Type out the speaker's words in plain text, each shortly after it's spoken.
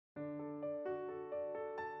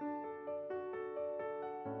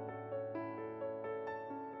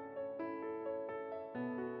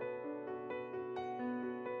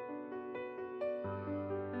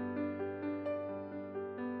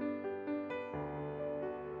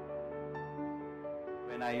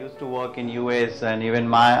When I used to work in US, and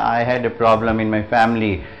even I had a problem in my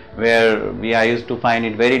family where I used to find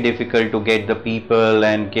it very difficult to get the people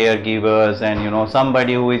and caregivers and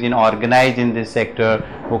somebody who is organized in this sector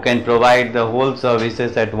who can provide the whole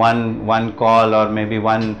services at one call, or maybe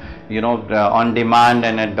one on demand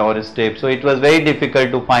and at doorstep. So it was very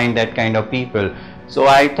difficult to find that kind of people. So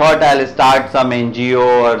I thought I'll start some NGO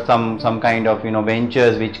or some kind of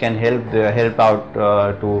ventures which can help out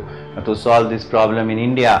to solve this problem in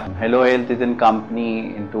India. Hello Health is a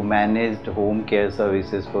company into managed home care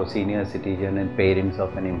services for senior citizen and parents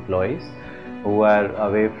of an employees who are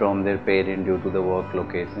away from their parent due to the work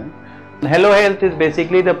location. Hello Health is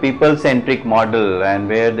basically the people-centric model, and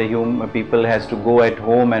where the people has to go at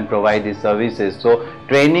home and provide these services. So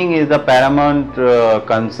training is the paramount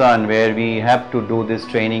concern, where we have to do this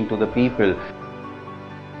training to the people.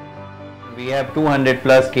 We have 200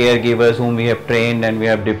 plus caregivers whom we have trained and we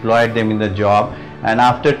have deployed them in the job. And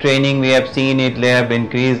after training, we have seen they have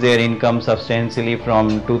increased their income substantially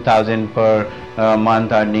from 2,000 per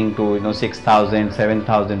month earning to 6,000,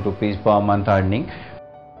 7,000 rupees per month earning.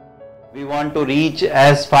 We want to reach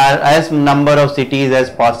as number of cities as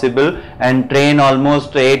possible and train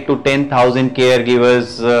almost 8 to 10,000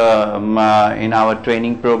 caregivers in our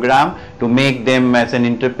training program to make them as an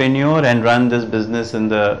entrepreneur and run this business in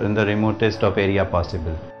the remotest of area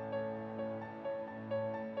possible.